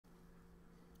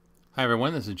Hi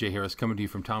everyone, this is Jay Harris coming to you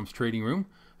from Tom's Trading Room.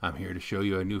 I'm here to show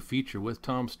you a new feature with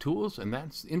Tom's Tools, and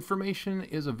that's information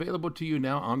is available to you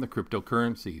now on the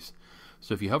cryptocurrencies.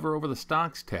 So if you hover over the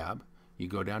Stocks tab, you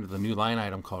go down to the new line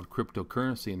item called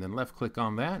Cryptocurrency and then left click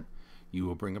on that. You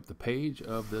will bring up the page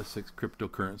of the 6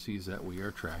 cryptocurrencies that we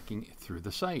are tracking through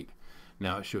the site.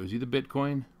 Now it shows you the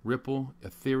Bitcoin, Ripple,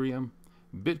 Ethereum,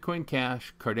 Bitcoin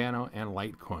Cash, Cardano, and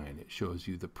Litecoin. It shows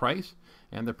you the price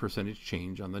and the percentage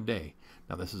change on the day.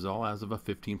 Now this is all as of a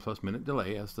 15+ minute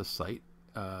delay as the site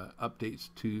updates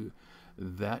to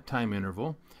that time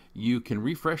interval. You can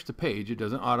refresh the page. It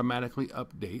doesn't automatically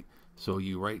update. So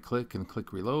you right click and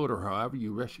click reload, or however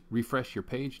you refresh your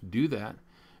page, do that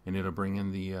and it'll bring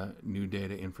in the new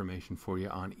data information for you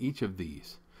on each of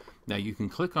these. Now you can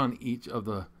click on each of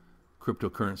the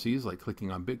cryptocurrencies, like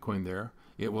clicking on Bitcoin there.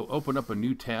 It will open up a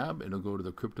new tab. It'll go to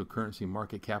the cryptocurrency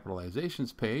market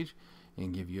capitalizations page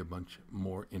and give you a bunch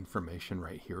more information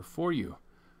right here for you.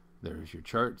 There's your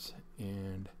charts,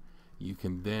 and you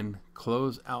can then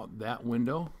close out that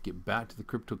window, get back to the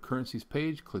cryptocurrencies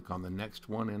page, click on the next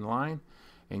one in line,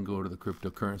 and go to the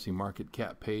cryptocurrency market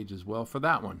cap page as well for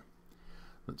that one.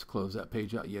 Let's close that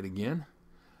page out yet again.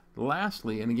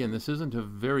 Lastly, and again, this isn't a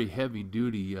very heavy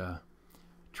duty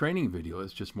training video,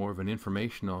 it's just more of an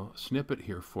informational snippet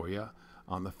here for you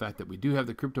on the fact that we do have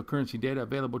the cryptocurrency data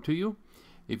available to you.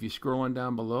 If you scroll on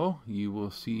down below, you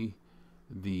will see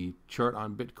the chart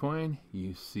on Bitcoin.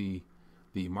 You see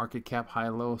the market cap, high,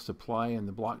 low, supply, and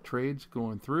the block trades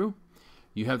going through.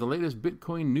 You have the latest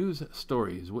Bitcoin news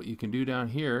stories. What you can do down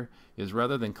here is,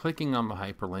 rather than clicking on the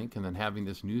hyperlink and then having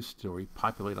this news story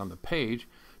populate on the page,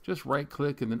 just right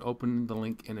click and then open the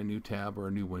link in a new tab or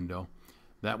a new window.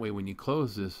 That way when you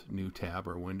close this new tab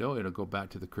or window, it'll go back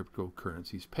to the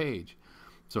cryptocurrencies page.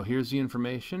 So here's the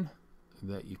information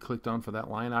that you clicked on for that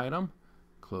line item.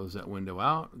 Close that window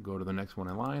out, go to the next one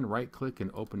in line, right click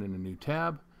and open in a new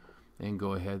tab, and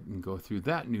go ahead and go through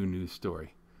that new news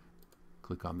story.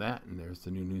 Click on that and there's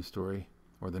the new news story,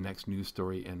 or the next news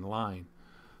story in line.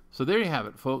 So there you have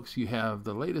it, folks. You have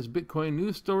the latest Bitcoin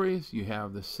news stories. You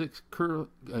have the 6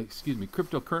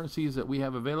 cryptocurrencies that we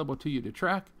have available to you to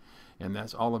track. And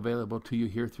that's all available to you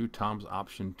here through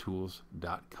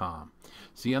tomsoptiontools.com.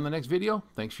 See you on the next video.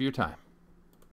 Thanks for your time.